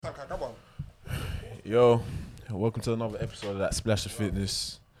Come on. Yo, welcome to another episode of that Splash of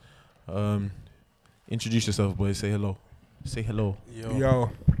Fitness. Introduce yourself, boys. Say hello. Say hello. Yo.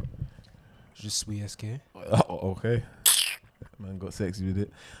 Je suis SK. Okay. Man got sexy with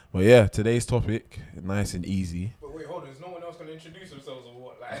it. But yeah, today's topic, nice and easy. But wait, hold on. Is no one else going to introduce themselves or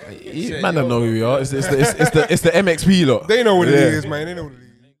what? Man don't know who we are. It's the MXP lot. They know what it Yeah. is, man. They know what it is.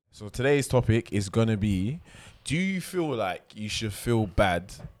 So today's topic is gonna be: do you feel like you should feel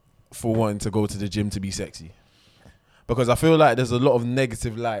bad for wanting to go to the gym to be sexy? Because I feel like there's a lot of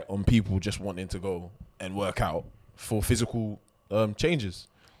negative light on people just wanting to go and work out for physical changes.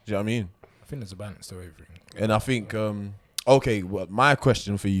 Do you know what I mean? I think there's a balance to everything. And I think, okay, well, my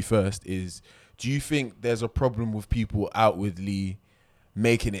question for you first is, do you think there's a problem with people outwardly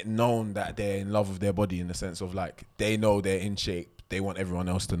making it known that they're in love with their body, in the sense of like, they know they're in shape, they want everyone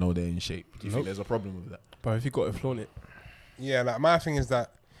else to know they're in shape? Do you think there's a problem with that? But if you got to flaunt it, Yeah, like my thing is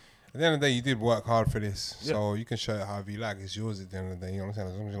that at the end of the day, you did work hard for this, Yeah. so you can show it however you like. It's yours at the end of the day. You know what I'm saying?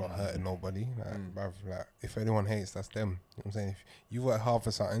 As long as you're not hurting nobody, bruv, like if anyone hates, that's them. You know what I'm saying? If you work hard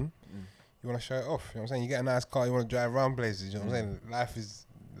for something, you want to show it off. You know what I'm saying? You get a nice car, you want to drive around places. You know what I'm saying?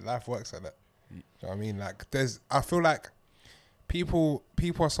 Life works like that. Do you know what I mean? Like I feel like people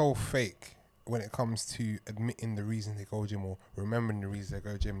are so fake when it comes to admitting the reason they go gym or remembering the reason they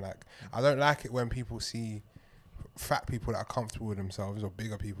go gym. Like I don't like it when people see fat people that are comfortable with themselves, or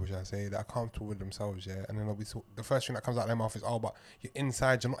bigger people, should I say, that are comfortable with themselves, yeah, and then they'll be the first thing that comes out of their mouth is, oh, but you're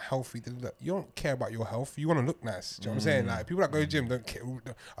inside, you're not healthy. You don't care about your health. You want to look nice. Do you know what I'm saying? Like people that go to gym don't care.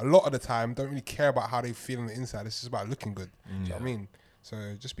 A lot of the time, don't really care about how they feel on the inside. It's just about looking good. Do you know what I mean?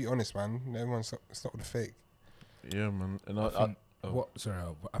 So just be honest, man. Everyone stop with the fake. Yeah, man. And I think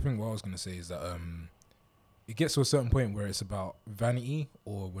I think what I was going to say is that it gets to a certain point where it's about vanity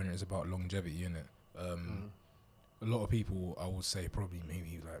or when it's about longevity, innit? A lot of people, I would say probably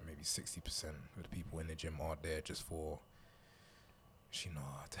maybe 60% of the people in the gym are there just for, actually no,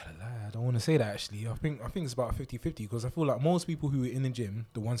 I tell a lie, I don't want to say that actually. I think it's about 50-50 because I feel like most people who are in the gym,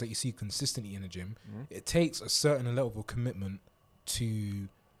 the ones that you see consistently in the gym, it takes a certain level of commitment to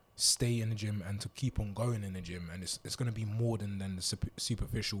stay in the gym and to keep on going in the gym, and it's going to be more than the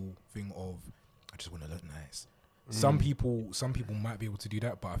superficial thing of, I just want to look nice. Some people might be able to do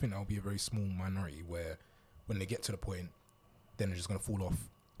that, but I think that will be a very small minority where when they get to the point, then they're just going to fall off.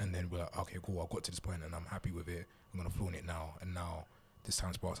 And then we're like, okay, cool, I've got to this point and I'm happy with it. I'm going to flaunt it now. And now this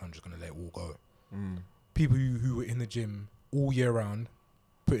time's passed, I'm just going to let it all go. People who are in the gym all year round,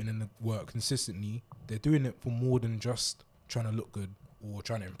 putting in the work consistently, they're doing it for more than just trying to look good or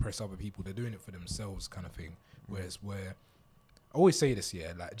trying to impress other people. They're doing it for themselves kind of thing. Whereas I always say this,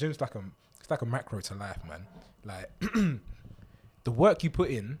 yeah, like gym's it's like a macro to life, man. Like the work you put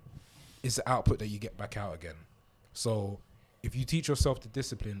in is the output that you get back out again. So if you teach yourself the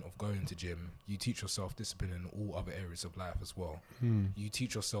discipline of going to gym, you teach yourself discipline in all other areas of life as well. You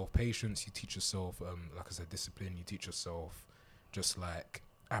teach yourself patience, you teach yourself, like I said, discipline, you teach yourself just like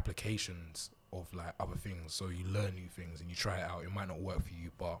applications of like other things. So you learn new things and you try it out. It might not work for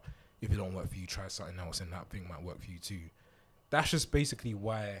you, but if it don't work for you, try something else and that thing might work for you too. That's just basically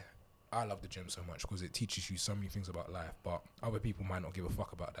why I love the gym so much, because it teaches you so many things about life, but other people might not give a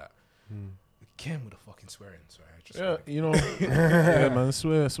fuck about that. Again with the fucking swearing, you know, yeah, man,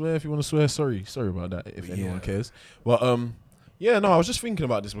 swear if you want to swear. Sorry about that if anyone cares. But yeah, no, I was just thinking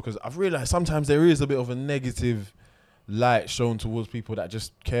about this because I've realized sometimes there is a bit of a negative light shown towards people that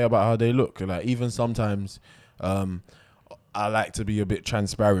just care about how they look. Like even sometimes, I like to be a bit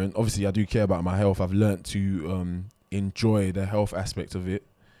transparent. Obviously, I do care about my health. I've learnt to enjoy the health aspect of it.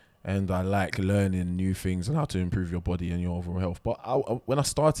 And I like learning new things and how to improve your body and your overall health. But when I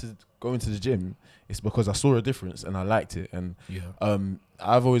started going to the gym, it's because I saw a difference and I liked it. And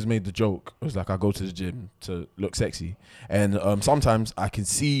I've always made the joke. It was like I go to the gym to look sexy. And sometimes I can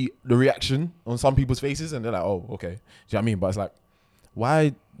see the reaction on some people's faces and they're like, oh, okay. Do you know what I mean? But it's like,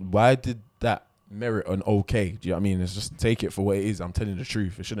 why did that merit an okay? Do you know what I mean? It's just take it for what it is. I'm telling the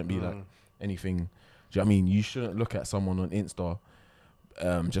truth. It shouldn't be like anything. Do you know what I mean? You shouldn't look at someone on Insta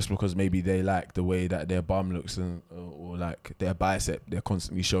just because maybe they like the way that their bum looks and or like their bicep, they're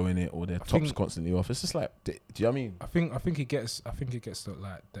constantly showing it, or their top's constantly off. It's just like, do you know what I mean? I think it gets to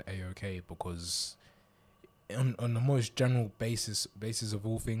like the A-OK because on the most general basis of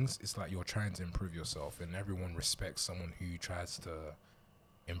all things, it's like you're trying to improve yourself, and everyone respects someone who tries to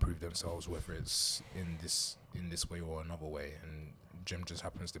improve themselves, whether it's in this way or another way. And gym just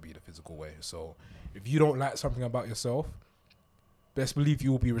happens to be the physical way. So if you don't like something about yourself, best believe you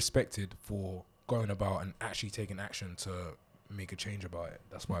will be respected for going about and actually taking action to make a change about it.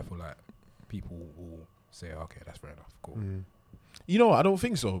 That's why I feel like people will say, okay, that's fair enough, cool. You know, I don't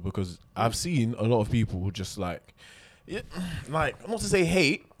think so, because I've seen a lot of people just like not to say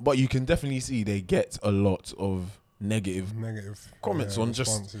hate, but you can definitely see they get a lot of negative comments on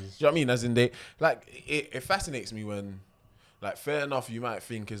responses. just, do you know what I mean? As in they, like, it fascinates me when, like, fair enough, you might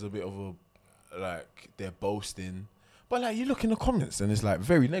think is a bit of a, like, they're boasting, but like, you look in the comments and it's like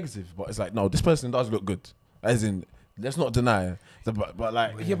very negative, but it's like, no, this person does look good. As in, let's not deny, but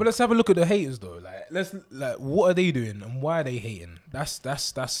like, Yeah, but let's have a look at the haters though. Like, what are they doing and why are they hating? That's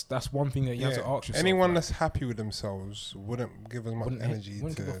one thing that you have to ask yourself. Anyone like, that's happy with themselves wouldn't give as much energy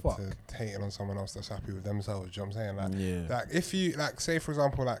to hating on someone else that's happy with themselves. Do you know what I'm saying? Like, if you like, say for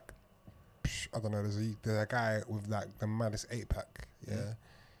example, like, I don't know, there's a guy with like the maddest 8-pack,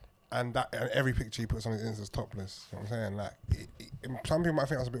 and every picture he puts on his Insta's topless. You know what I'm saying? Like, some people might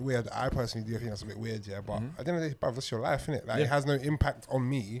think that's a bit weird. I personally do think that's a bit weird, but at the end of the day, bruv, that's your life, innit? Like, it has no impact on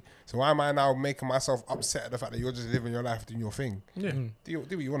me. So why am I now making myself upset at the fact that you're just living your life, doing your thing? Yeah. Do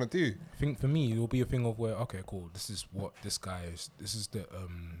what you want to do. I think for me, it will be a thing of where, okay, cool, this is what this guy is. This is the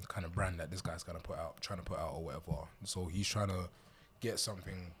kind of brand that this guy's trying to put out or whatever. So he's trying to get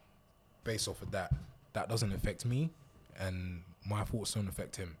something based off of that. That doesn't affect me, and my thoughts don't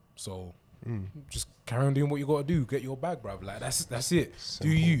affect him. So just carry on doing what you got to do. Get your bag, bruv. Like, that's it. Simple. Do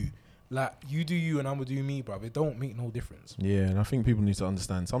you. Like, you do you and I'm going to do me, bruv. It don't make no difference. Yeah, and I think people need to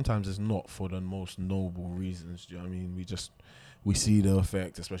understand, sometimes it's not for the most noble reasons. Do you know what I mean? We see the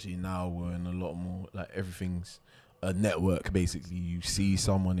effect, especially now we're in a lot more, like, everything's a network, basically. You see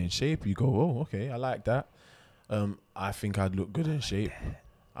someone in shape, you go, oh, okay, I like that. I think I'd look good in shape.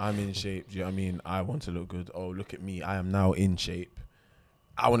 I'm in shape. Do you know what I mean? I want to look good. Oh, look at me. I am now in shape.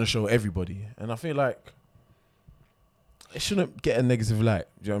 I want to show everybody. And I feel like it shouldn't get a negative light.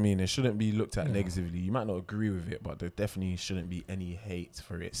 Do you know what I mean? It shouldn't be looked at negatively. You might not agree with it, but there definitely shouldn't be any hate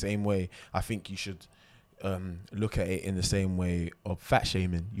for it. Same way, I think you should look at it in the same way of fat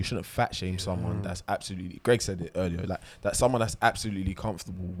shaming. You shouldn't fat shame someone that's absolutely, Greg said it earlier, like that someone that's absolutely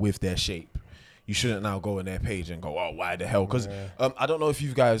comfortable with their shape. You shouldn't now go on their page and go, oh, why the hell? Because I don't know if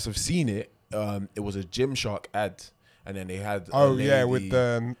you guys have seen it. It was a Gymshark ad. And then they had with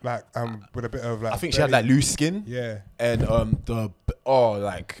the with a bit of like, I think she had like loose skin. Yeah. And it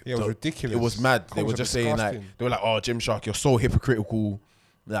was ridiculous. It was mad. They were just saying like, they were like, oh, Gymshark, you're so hypocritical.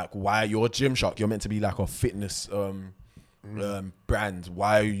 Like, why you're Gymshark? You're meant to be like a fitness brand.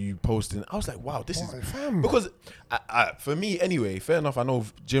 Why are you posting? I was like, wow, this is because for me anyway. Fair enough. I know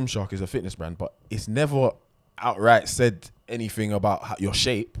Gymshark is a fitness brand, but it's never outright said anything about your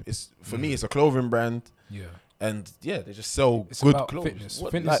shape. It's for me, it's a clothing brand. Yeah. And yeah, they just sell it's good about clothes.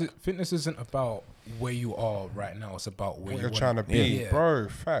 Fitness isn't about where you are right now. It's about where you're trying to be, bro.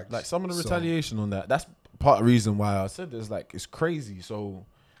 Facts. Like, some of the retaliation on that. That's part of the reason why I said this. Like, it's crazy. So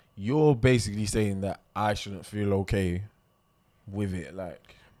you're basically saying that I shouldn't feel okay with it,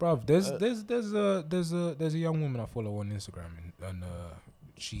 like, bruv. There's a young woman I follow on Instagram, and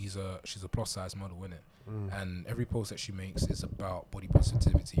she's a plus size model, innit? And every post that she makes is about body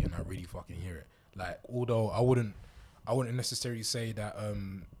positivity, and I really fucking hear it. Like, although I wouldn't necessarily say that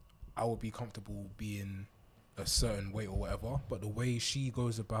I would be comfortable being a certain weight or whatever, but the way she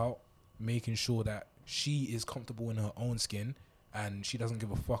goes about making sure that she is comfortable in her own skin and she doesn't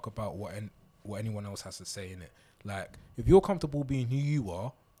give a fuck about what anyone else has to say in it. Like, if you're comfortable being who you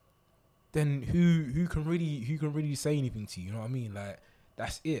are, then who can really say anything to you? You know what I mean? Like,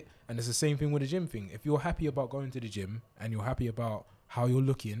 that's it. And it's the same thing with the gym thing. If you're happy about going to the gym and you're happy about how you're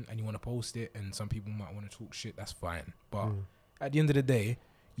looking and you want to post it, and some people might want to talk shit, that's fine. But at the end of the day,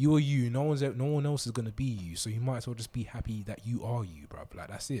 you are you. No one else is gonna be you. So you might as well just be happy that you are you, bro. Like,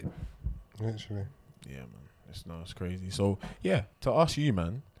 that's it. Literally. Yeah, man. It's crazy. So yeah, to ask you,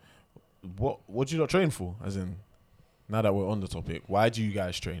 man, what do you not train for? As in, now that we're on the topic, why do you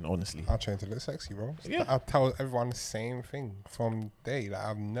guys train? Honestly, I train to look sexy, bro. Yeah. I tell everyone the same thing from day. Like,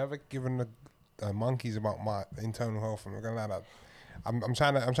 I've never given a monkeys about my internal health. I'm not gonna lie, that I'm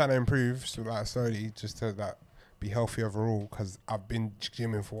trying to improve, so like slowly, just to like be healthy overall. Because I've been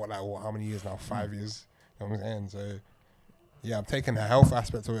gymming for how many years now? 5 years. You know what I'm saying? So yeah, I'm taking the health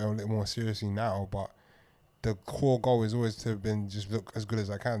aspect of it a little more seriously now. But the core goal is always to been just look as good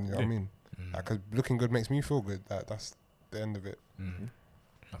as I can. You know what I mean? Because looking good makes me feel good. That's the end of it.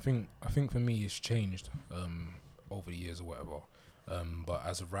 I think for me it's changed over the years or whatever. But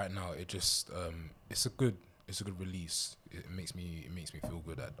as of right now, it just it's a good release. It makes me feel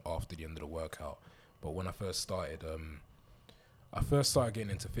good after the end of the workout. But when I first started getting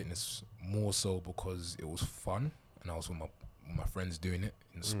into fitness more so because it was fun and I was with my friends doing it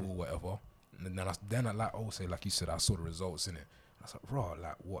in school, whatever. And then I like you said, I saw the results in it. I was like, raw,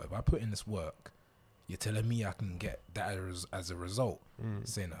 like, what if I put in this work? you're telling me I can get that as a result.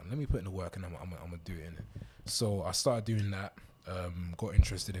 Saying that, let me put in the work and I'm gonna do it. Innit? So I started doing that. Got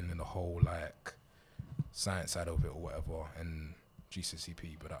interested in the whole like science side of it or whatever, and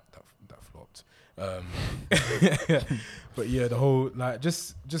GCSEP, but that flopped. But yeah, the whole like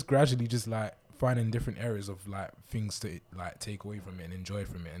just gradually just like finding different areas of like things to like take away from it and enjoy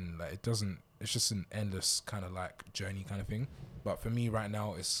from it, and like it's just an endless kind of like journey kind of thing. But for me right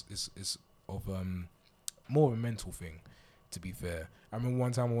now, it's of more of a mental thing. To be fair, I remember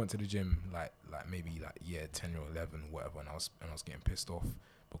one time I went to the gym like maybe like 10 or 11 whatever, and I was getting pissed off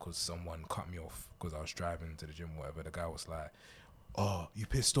because someone cut me off because I was driving to the gym whatever. The guy was like, "Oh, you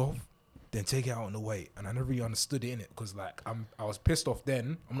pissed off? Then take it out on the way." And I never really understood it, innit, because like I was pissed off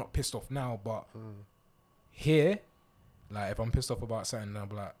then. I'm not pissed off now, but here, like if I'm pissed off about something, I'll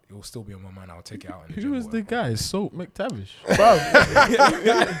be like, it will still be on my mind. I'll take it out. Who was the guy? Soap McTavish.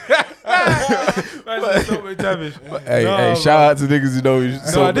 Hey, shout out to niggas who know.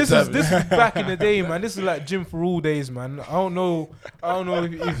 No, this is back in the day, man. This is like gym for all days, man. I don't know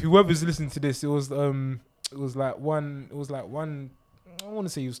if whoever's listening to this. It was like one. I don't want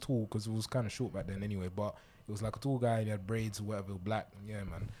to say he was tall because he was kind of short back then anyway, but it was like a tall guy and he had braids or whatever, black. Yeah,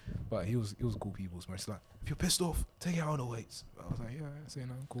 man. But he was cool people. So it's like, if you're pissed off, take it out on the weights. I was like, yeah, saying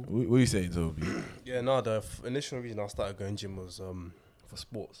that, cool. What are you saying, Toby? Yeah, no, the initial reason I started going gym was for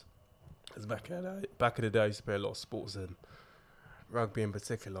sports. Because back in the day, I used to play a lot of sports, and rugby in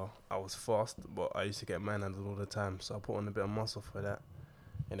particular. I was fast, but I used to get manhandled all the time, so I put on a bit of muscle for that.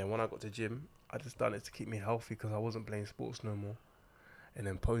 And then when I got to gym, I just done it to keep me healthy because I wasn't playing sports no more. And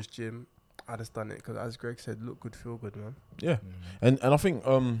then post gym, I just done it because, as Greg said, look good, feel good, man. Yeah, and I think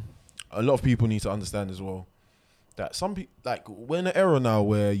a lot of people need to understand as well that some people, like, we're in an era now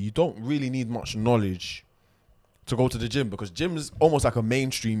where you don't really need much knowledge to go to the gym, because gym is almost like a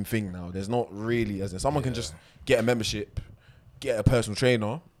mainstream thing now. There's not really, as in someone can just get a membership, get a personal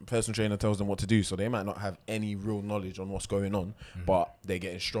trainer. Personal trainer tells them what to do, so they might not have any real knowledge on what's going on, but they're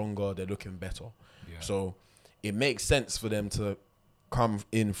getting stronger, they're looking better. Yeah. So it makes sense for them to come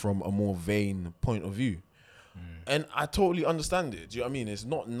in from a more vain point of view. And I totally understand it. Do you know what I mean? It's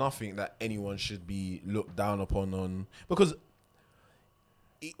not nothing that anyone should be looked down upon on, because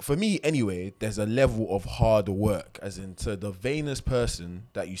for me anyway, there's a level of hard work, as in to the vainest person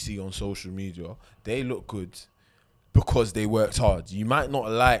that you see on social media, they look good because they worked hard. You might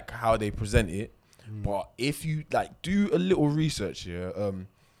not like how they present it, but if you like do a little research here,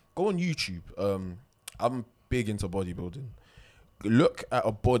 go on YouTube. I'm big into bodybuilding. Look at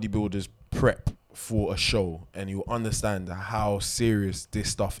a bodybuilder's prep for a show and you'll understand how serious this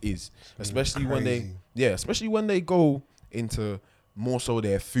stuff is, especially when they go into more so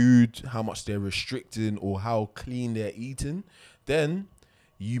their food, how much they're restricting or how clean they're eating. Then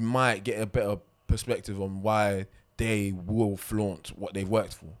you might get a better perspective on why they will flaunt what they've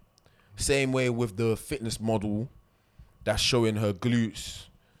worked for. Same way with the fitness model that's showing her glutes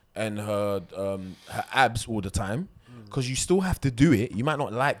and her abs all the time, because you still have to do it. You might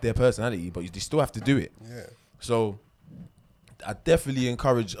not like their personality, but you still have to do it. Yeah. So I definitely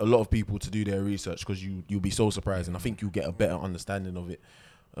encourage a lot of people to do their research, because you'll be so surprised, and I think you'll get a better understanding of it.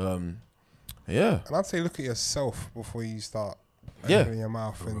 Yeah. And I'd say look at yourself before you start opening your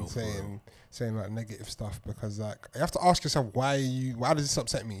mouth and saying like negative stuff, because like you have to ask yourself why does this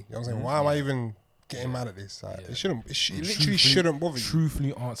upset me? You know what I'm saying? Why am I even getting mad at this? Like, it literally shouldn't bother you.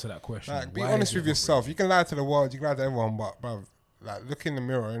 Truthfully answer that question. Like, be honest with yourself. You can lie to the world, you can lie to everyone, but bruv, like look in the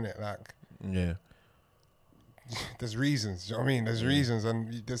mirror, innit? Like, yeah. There's reasons. Do you know what I mean? There's reasons,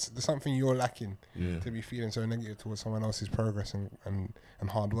 and there's something you're lacking to be feeling so negative towards someone else's progress and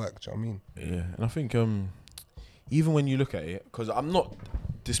hard work. Do you know what I mean? Yeah, and I think even when you look at it, because I'm not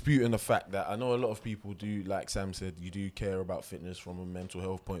disputing the fact that I know a lot of people do, like Sam said, you do care about fitness from a mental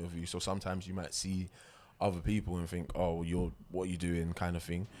health point of view. So sometimes you might see other people and think, oh, what you doing kind of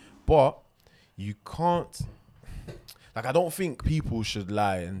thing. But you can't, like, I don't think people should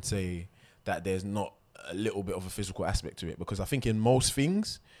lie and say that there's not a little bit of a physical aspect to it, because I think in most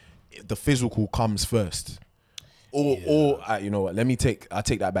things, the physical comes first. Or you know what? I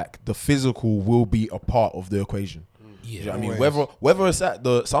take that back. The physical will be a part of the equation. Yeah, you know what I mean, whether it's at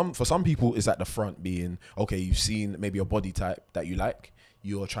for some people it's at the front, being okay, you've seen maybe a body type that you like,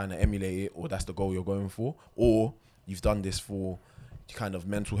 you're trying to emulate it, or that's the goal you're going for, or you've done this for kind of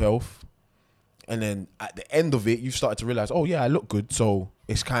mental health, and then at the end of it, you've started to realize, oh yeah, I look good, so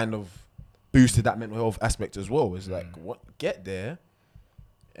it's kind of boosted that mental health aspect as well. It's like, get there,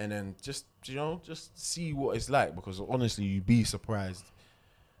 and then just see what it's like, because honestly, you'd be surprised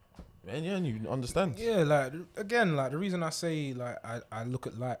And yeah, and you understand. Yeah, like again, like the reason I say like I look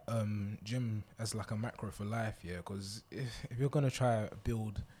at like gym as like a macro for life, yeah, because if you're gonna try to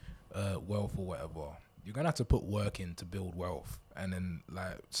build wealth or whatever, you're gonna have to put work in to build wealth. And then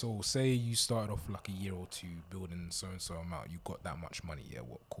like, so say you started off like a year or two building so and so amount, you got that much money, yeah,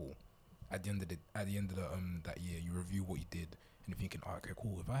 what cool. At the end of the that year, you review what you did and you're thinking, oh, okay,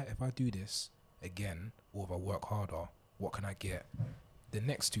 cool. If I do this again, or if I work harder, what can I get the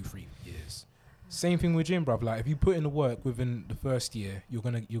next 2-3 years? Same thing with gym, bruv. Like if you put in the work within the first year, you're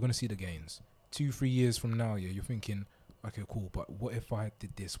gonna see the gains. 2-3 years from now, yeah, you're thinking, okay, cool. But what if I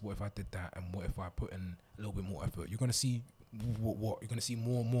did this? What if I did that? And what if I put in a little bit more effort? You're gonna see what you're gonna see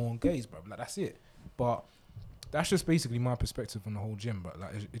more and more gains, bruv. Like that's it. But that's just basically my perspective on the whole gym. But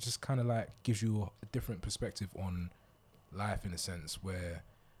like it just kind of like gives you a different perspective on life in a sense where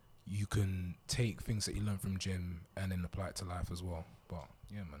you can take things that you learn from gym and then apply it to life as well. But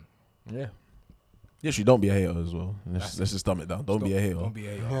yeah, man. Yeah. Yes, you don't be a hater as well. Let's just dumb it down. Don't be a hater. Don't be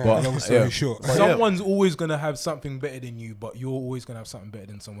a hater. Yeah, But- long story yeah. short. Someone's always gonna have something better than you, but you're always gonna have something better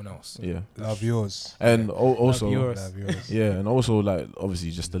than someone else. Yeah. Love yours. And also, yours. Love yours. yeah, and also like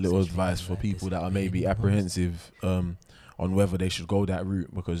obviously just a little advice for people that are maybe apprehensive on whether they should go that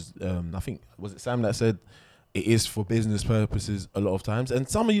route, because I think, was it Sam that said it is for business purposes a lot of times, and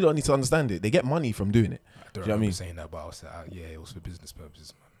some of you don't need to understand it. They get money from doing it. I don't Do you know what I remember mean? saying that, but I was like, yeah, it was for business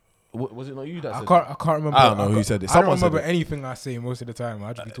purposes, man. Was it not you that I said can't remember. I don't know who said it. I don't Someone said remember it. anything I say most of the time.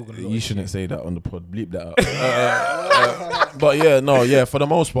 I just be talking. A lot You of shouldn't shit. say that on the pod. Bleep that out. But yeah, no, yeah. For the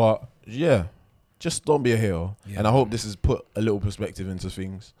most part, yeah. Just don't be a hater. Yeah. And I hope this has put a little perspective into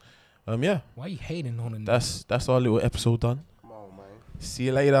things. Yeah. Why are you hating on it? That's our little episode done. Come on, man. See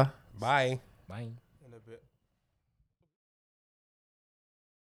you later. Bye. Bye.